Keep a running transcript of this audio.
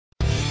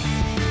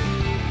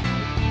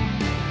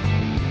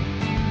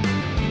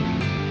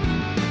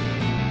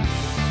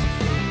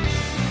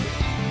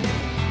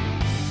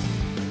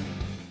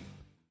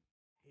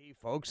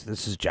folks,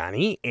 this is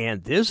Johnny,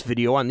 and this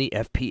video on the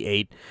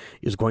FP8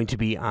 is going to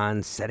be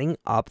on setting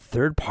up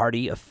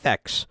third-party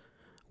effects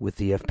with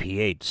the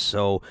FP8.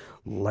 So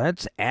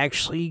let's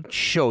actually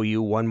show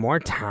you one more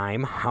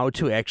time how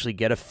to actually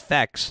get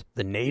effects,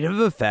 the native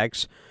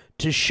effects,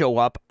 to show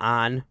up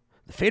on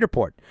the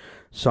Faderport.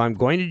 So I'm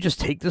going to just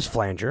take this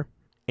flanger,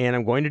 and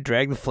I'm going to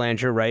drag the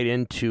flanger right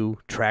into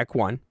track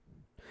 1.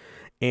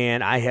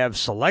 And I have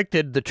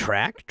selected the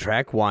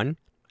track 1,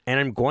 and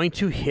I'm going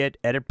to hit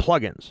Edit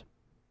Plugins.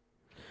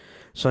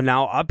 So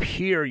now up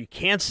here, you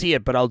can't see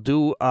it, but I'll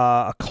do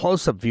a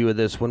close-up view of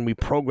this when we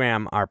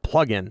program our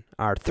plugin,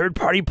 our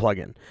third-party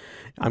plugin.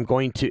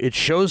 It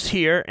shows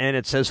here, and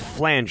it says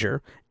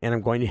flanger, and I'm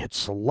going to hit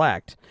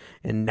Select.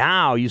 And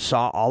now you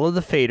saw all of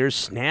the faders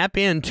snap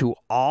into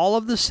all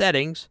of the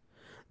settings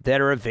that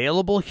are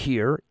available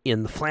here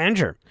in the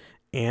flanger.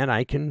 And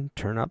I can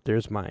turn up,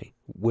 there's my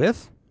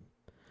width.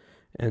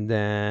 And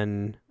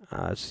then,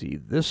 see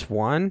this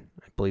one,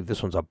 I believe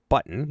this one's a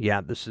button.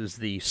 Yeah, this is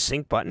the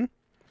sync button.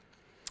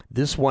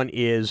 This one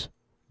is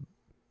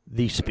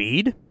the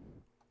speed.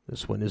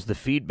 This one is the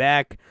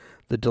feedback,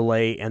 the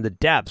delay, and the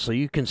depth. So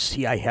you can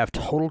see I have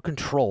total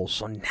control.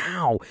 So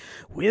now,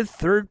 with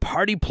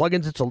third-party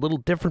plugins, it's a little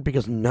different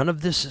because none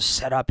of this is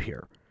set up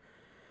here.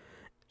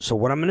 So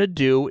what I'm going to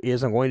do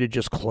is I'm going to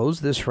just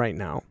close this right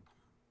now.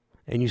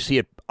 And you see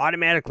it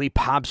automatically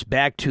pops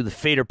back to the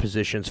fader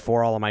positions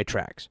for all of my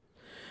tracks.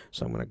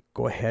 So I'm going to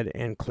go ahead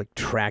and click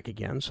track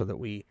again so that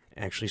we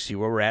actually see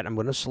where we're at. I'm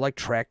going to select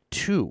track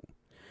 2.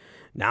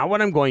 Now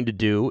what I'm going to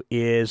do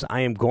is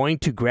I am going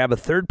to grab a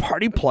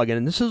third-party plugin,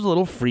 and this is a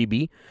little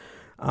freebie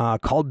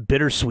called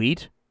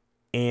Bittersweet,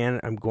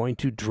 and I'm going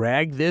to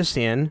drag this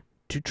in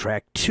to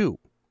track 2.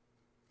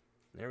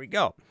 There we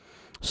go.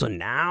 So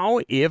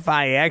now if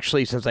I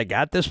actually, since I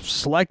got this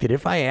selected,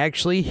 if I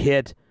actually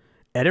hit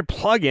Edit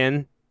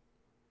Plugin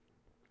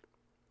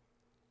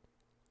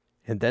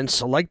and then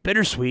select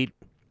Bittersweet,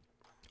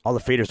 all the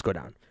faders go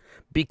down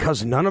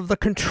because none of the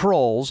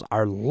controls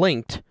are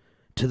linked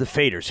to the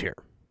faders here.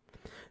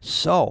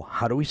 So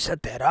how do we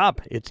set that up?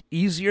 It's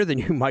easier than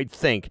you might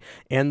think.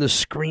 And the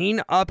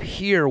screen up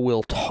here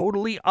will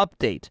totally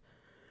update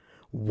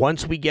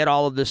once we get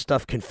all of this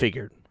stuff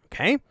configured.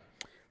 Okay?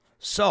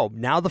 So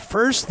now the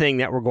first thing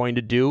that we're going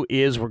to do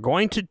is we're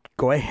going to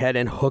go ahead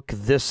and hook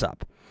this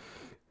up.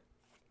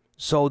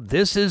 So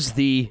this is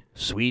the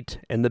sweet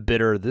and the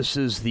bitter. This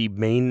is the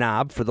main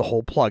knob for the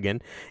whole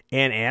plugin.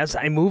 And as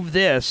I move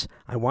this,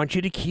 I want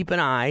you to keep an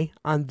eye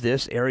on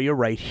this area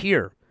right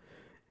here.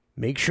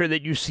 Make sure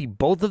that you see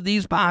both of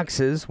these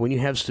boxes when you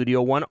have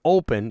Studio One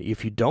open.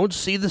 If you don't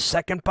see the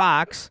second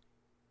box,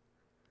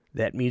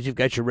 that means you've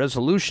got your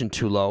resolution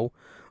too low,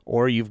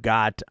 or you've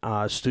got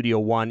Studio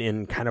One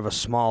in kind of a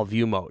small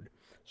view mode.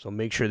 So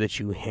make sure that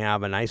you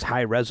have a nice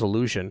high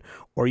resolution,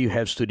 or you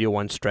have Studio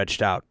One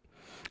stretched out.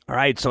 All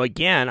right, so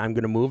again, I'm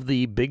going to move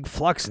the big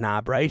flux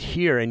knob right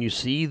here, and you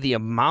see the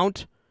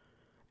amount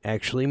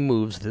actually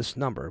moves this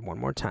number one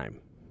more time.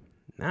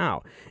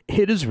 Now,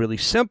 it is really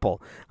simple.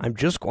 I'm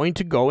just going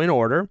to go in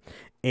order,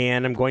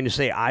 and I'm going to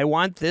say, I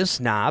want this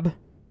knob,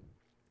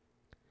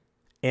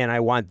 and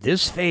I want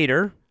this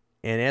fader,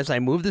 and as I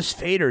move this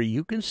fader,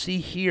 you can see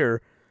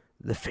here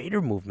the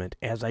fader movement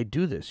as I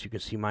do this. You can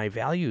see my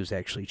values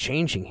actually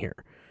changing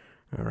here.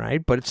 All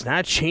right, but it's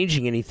not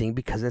changing anything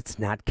because it's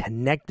not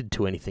connected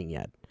to anything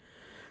yet.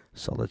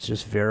 So let's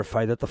just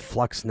verify that the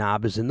flux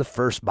knob is in the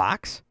first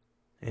box,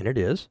 and it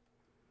is.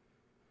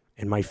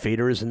 And my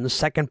fader is in the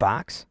second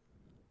box.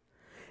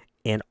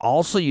 And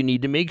also you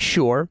need to make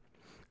sure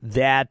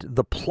that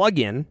the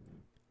plugin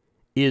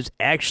is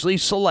actually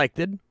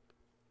selected,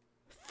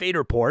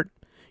 Faderport.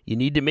 You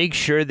need to make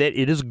sure that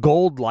it is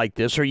gold like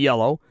this or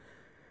yellow.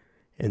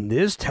 And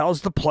this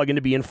tells the plugin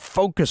to be in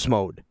focus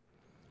mode.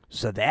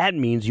 So that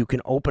means you can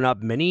open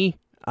up many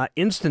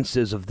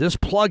instances of this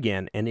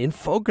plugin, and in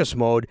focus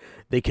mode,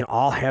 they can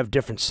all have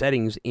different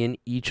settings in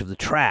each of the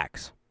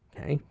tracks.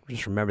 Okay,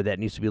 just remember that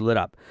needs to be lit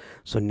up.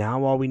 So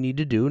now all we need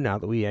to do, now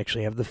that we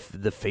actually have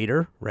the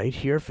fader right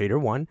here, fader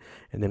 1,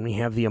 and then we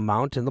have the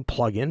amount in the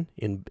plugin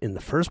in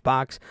the first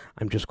box,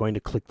 I'm just going to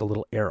click the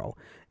little arrow.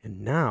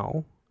 And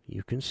now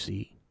you can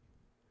see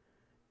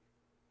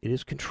it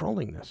is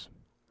controlling this.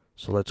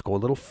 So let's go a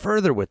little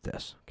further with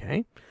this,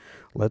 okay?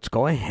 Let's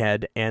go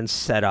ahead and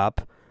set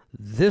up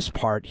this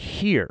part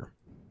here.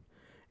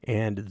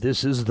 And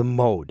this is the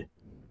mode.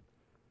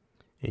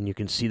 And you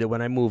can see that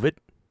when I move it,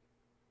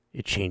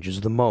 it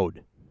changes the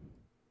mode.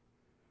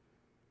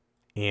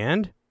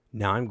 And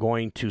now I'm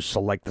going to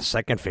select the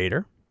second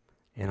fader,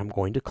 and I'm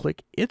going to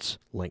click its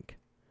link.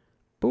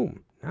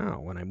 Boom. Now,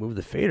 when I move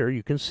the fader,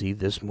 you can see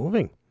this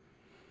moving.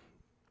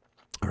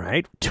 All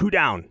right, 2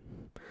 down.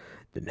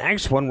 The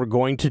next one we're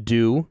going to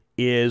do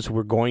is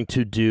we're going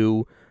to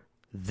do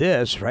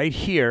this right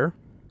here.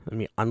 Let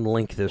me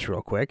unlink this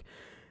real quick.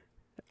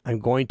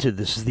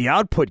 This is the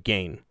output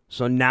gain.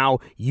 So now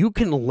you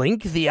can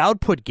link the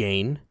output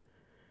gain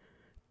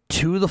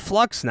to the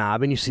flux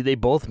knob, and you see they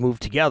both move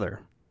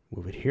together.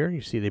 Move it here,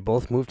 you see they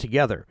both move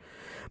together.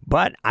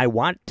 But I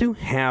want to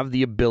have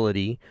the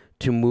ability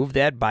to move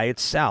that by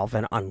itself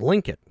and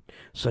unlink it.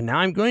 So now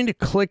I'm going to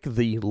click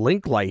the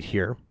link light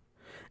here,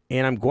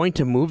 and I'm going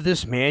to move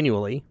this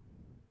manually.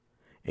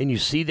 And you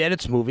see that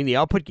it's moving the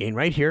output gain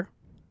right here.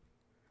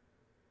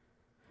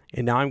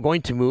 And now I'm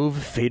going to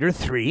move fader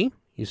 3.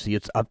 You see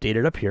it's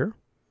updated up here.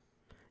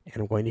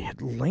 And I'm going to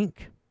hit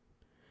link.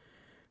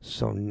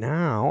 So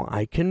now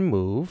I can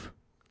move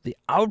the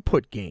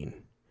output gain.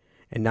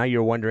 And now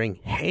you're wondering,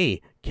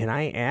 hey, can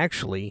I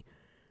actually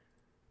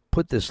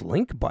put this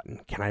link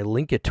button? Can I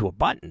link it to a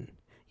button?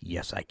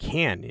 Yes, I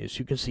can. As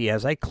you can see,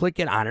 as I click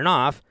it on and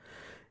off,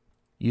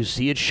 you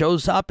see it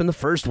shows up in the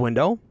first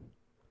window.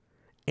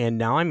 And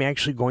now I'm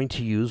actually going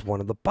to use one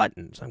of the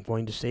buttons. I'm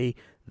going to say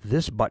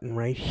this button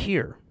right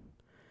here.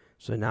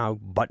 So now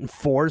button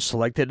 4 is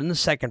selected in the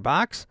second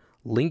box.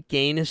 Link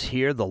gain is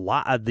here, the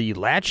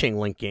latching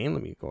link gain.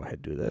 Let me go ahead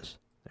and do this.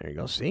 There you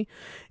go, see?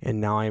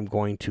 And now I'm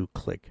going to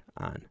click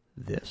on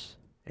this.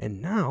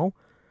 And now,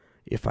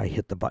 if I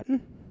hit the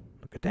button,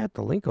 look at that,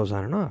 the link goes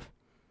on and off.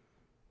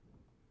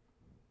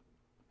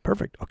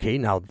 Perfect. Okay,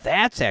 now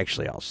that's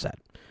actually all set.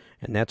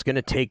 And that's going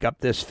to take up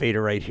this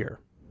fader right here.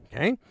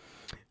 Okay?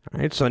 All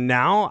right, so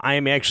now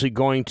I'm actually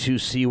going to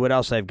see what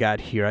else I've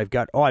got here. I've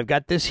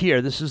got this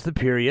here. This is the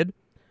period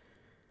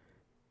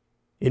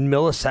in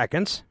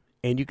milliseconds.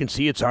 And you can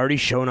see it's already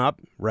shown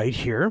up right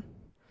here.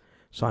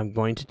 So I'm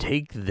going to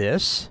take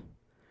this,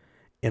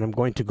 and I'm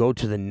going to go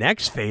to the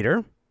next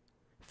fader,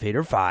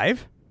 fader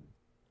 5,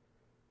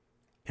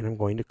 and I'm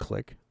going to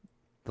click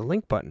the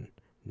link button.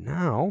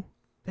 Now,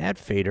 that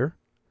fader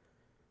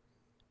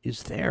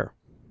is there.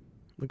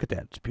 Look at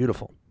that. It's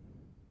beautiful.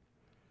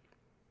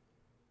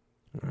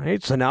 All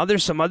right, so now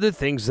there's some other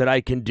things that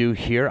I can do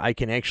here. I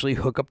can actually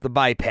hook up the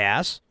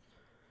bypass.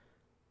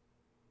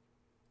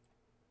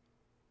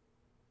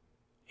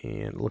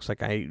 And it looks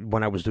like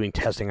when I was doing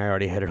testing, I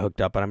already had it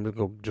hooked up, but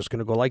I'm just going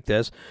to go like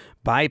this.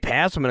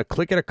 Bypass, I'm going to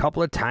click it a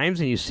couple of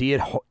times, and you see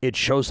it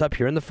shows up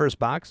here in the first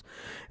box.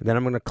 And then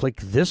I'm going to click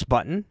this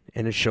button,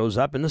 and it shows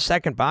up in the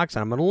second box,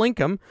 and I'm going to link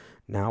them.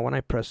 Now, when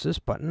I press this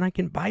button, I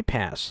can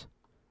bypass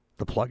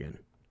the plugin,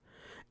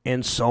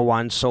 and so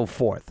on and so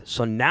forth.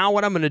 So now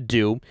what I'm going to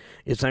do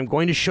is I'm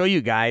going to show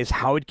you guys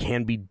how it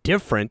can be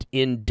different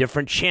in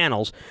different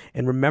channels.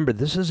 And remember,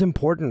 this is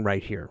important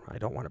right here. I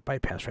don't want to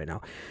bypass right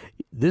now.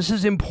 This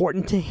is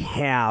important to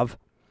have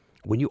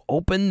when you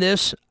open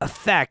this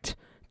effect,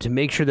 to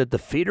make sure that the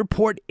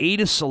Faderport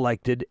 8 is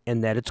selected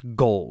and that it's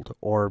gold.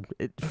 Or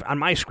on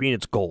my screen,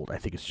 it's gold. I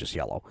think it's just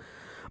yellow.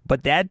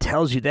 But that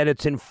tells you that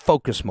it's in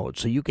focus mode.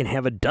 So you can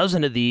have a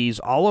dozen of these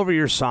all over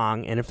your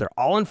song, and if they're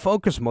all in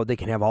focus mode, they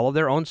can have all of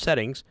their own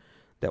settings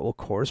that will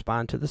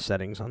correspond to the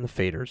settings on the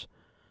faders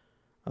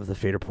of the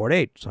Faderport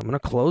 8. So I'm going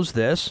to close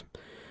this.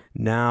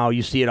 Now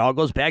you see it all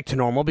goes back to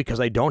normal because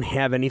I don't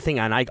have anything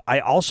on. I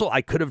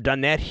could have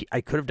done that.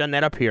 I could have done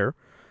that up here.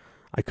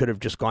 I could have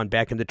just gone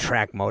back into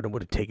track mode and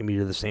would have taken me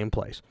to the same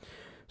place.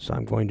 So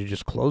I'm going to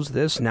just close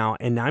this now,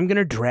 and now I'm going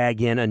to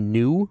drag in a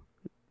new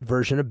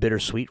version of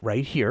Bittersweet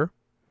right here.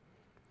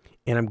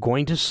 And I'm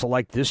going to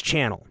select this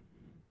channel,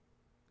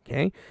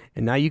 okay?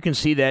 And now you can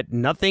see that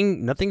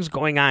nothing's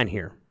going on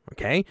here,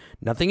 okay?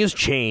 Nothing has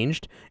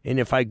changed. And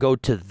if I go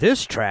to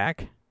this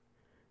track,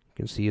 you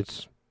can see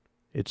it's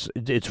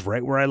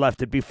right where I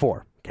left it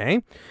before,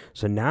 okay?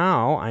 So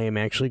now I am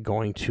actually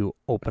going to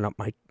open up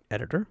my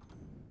editor.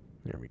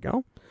 There we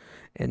go.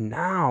 And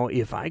now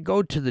if I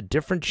go to the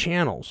different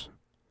channels,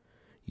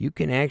 you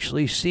can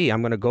actually see,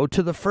 I'm going to go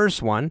to the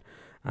first one.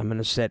 I'm going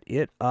to set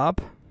it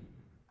up.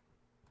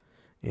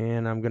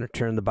 And I'm going to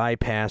turn the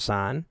bypass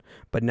on.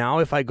 But now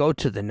if I go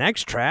to the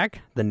next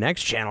track, the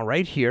next channel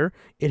right here,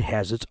 it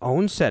has its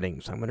own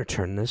settings. I'm going to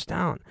turn this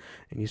down.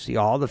 And you see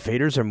all the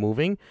faders are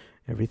moving.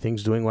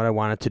 Everything's doing what I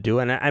want it to do.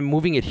 And I'm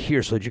moving it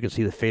here so that you can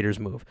see the faders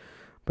move.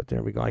 But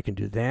there we go. I can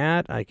do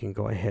that. I can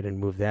go ahead and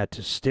move that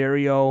to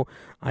stereo.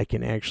 I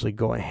can actually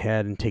go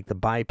ahead and take the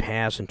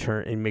bypass and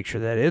turn and make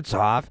sure that it's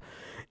off.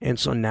 And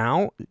so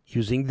now,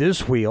 using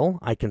this wheel,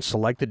 I can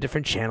select the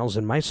different channels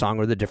in my song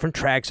or the different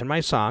tracks in my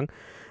song.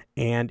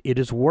 And it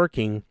is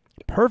working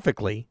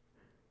perfectly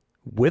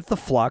with the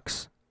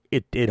flux.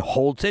 It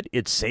holds it.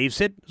 It saves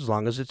it as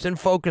long as it's in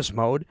focus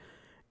mode.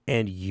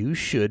 And you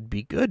should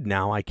be good.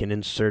 Now I can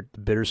insert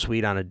the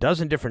Bittersweet on a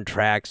dozen different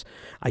tracks.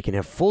 I can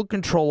have full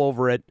control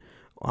over it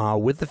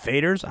with the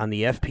faders on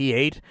the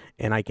FP8.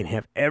 And I can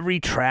have every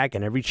track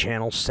and every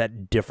channel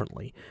set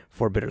differently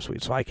for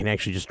Bittersweet. So I can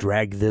actually just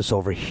drag this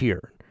over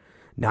here.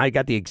 Now I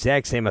got the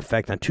exact same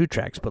effect on 2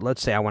 tracks. But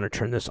let's say I want to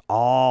turn this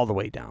all the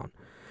way down.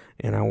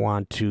 And I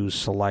want to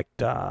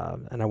select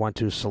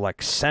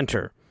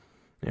center.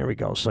 There we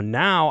go. So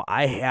now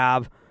I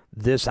have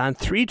this on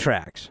 3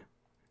 tracks.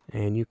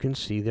 And you can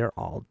see they're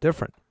all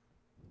different.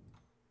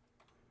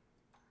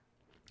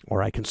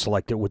 Or I can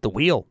select it with the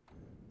wheel.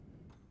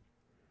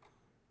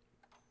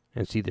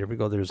 And see, there we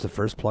go. There's the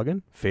first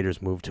plugin.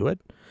 Faders move to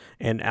it.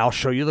 And I'll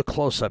show you the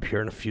close-up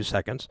here in a few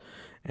seconds.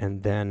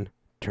 And then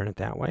turn it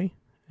that way.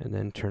 And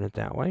then turn it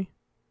that way.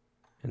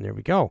 And there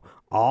we go.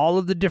 All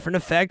of the different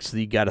effects.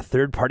 You got a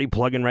third-party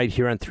plugin right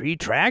here on 3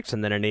 tracks,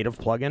 and then a native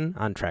plugin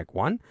on track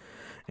 1.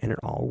 and it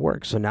all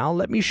works. So now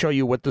let me show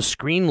you what the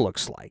screen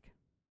looks like.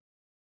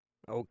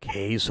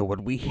 Okay, so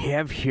what we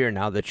have here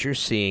now that you're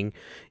seeing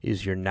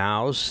is you're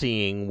now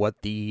seeing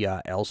what the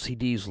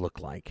LCDs look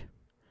like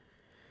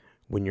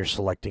when you're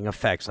selecting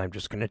effects. I'm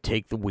just going to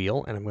take the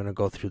wheel and I'm going to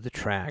go through the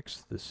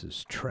tracks. This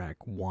is track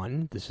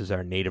 1. This is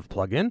our native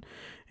plugin,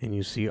 and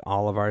you see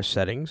all of our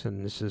settings,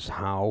 and this is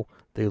how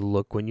they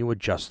look when you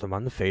adjust them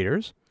on the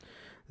faders.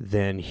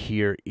 Then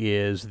here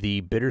is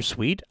the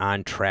Bittersweet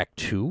on track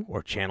 2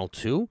 or channel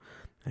 2.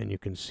 And you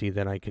can see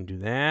that I can do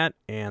that.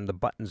 And the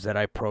buttons that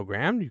I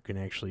programmed, you can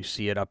actually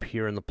see it up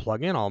here in the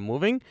plugin, all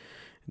moving.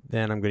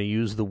 Then I'm going to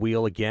use the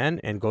wheel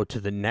again and go to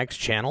the next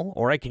channel,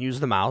 or I can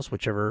use the mouse,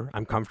 whichever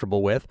I'm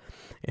comfortable with.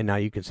 And now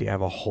you can see I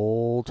have a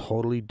whole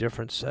totally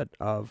different set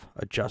of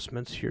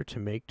adjustments here to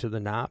make to the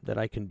knob that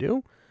I can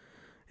do.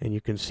 And you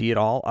can see it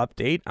all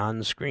update on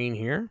the screen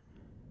here.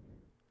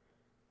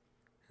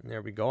 And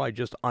there we go. I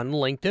just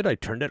unlinked it. I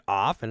turned it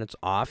off, and it's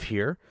off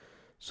here.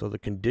 So the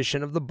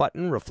condition of the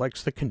button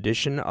reflects the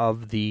condition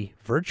of the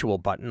virtual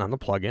button on the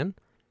plugin.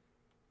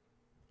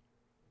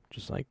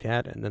 Just like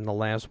that. And then the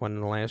last one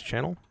in the last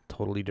channel,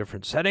 totally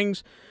different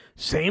settings.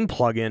 Same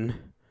plugin,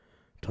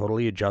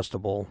 totally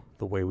adjustable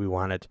the way we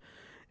want it.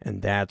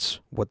 And that's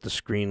what the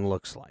screen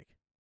looks like.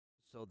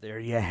 So there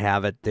you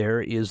have it. There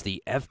is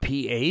the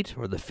FP8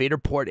 or the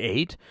Faderport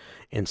 8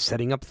 and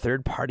setting up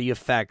third-party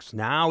effects.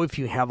 Now, if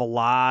you have a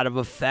lot of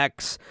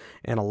effects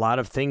and a lot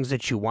of things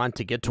that you want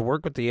to get to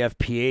work with the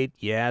FP8,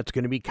 yeah, it's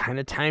going to be kind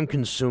of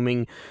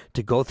time-consuming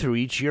to go through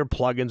each of your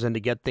plugins and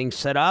to get things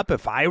set up.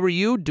 If I were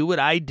you, do what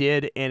I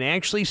did and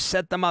actually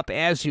set them up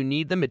as you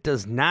need them. It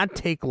does not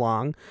take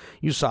long.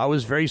 You saw it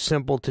was very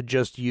simple to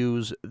just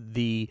use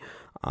the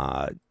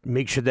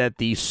make sure that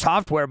the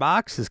software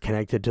box is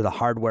connected to the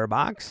hardware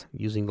box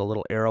using the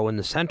little arrow in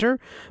the center.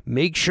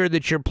 Make sure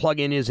that your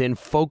plugin is in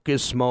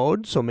focus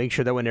mode. So make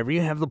sure that whenever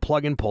you have the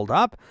plugin pulled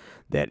up,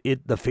 that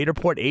the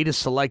Faderport 8 is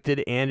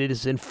selected and it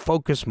is in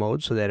focus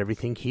mode so that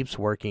everything keeps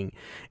working.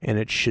 And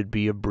it should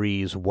be a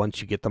breeze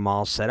once you get them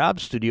all set up.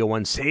 Studio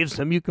One saves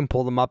them. You can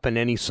pull them up in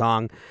any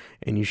song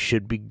and you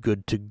should be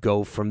good to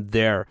go from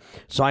there.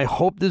 So I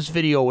hope this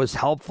video was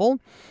helpful.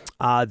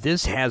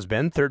 This has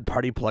been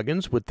Third-Party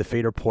Plugins with the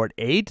Faderport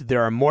 8.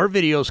 There are more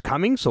videos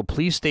coming, so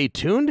please stay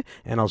tuned,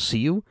 and I'll see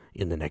you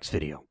in the next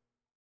video.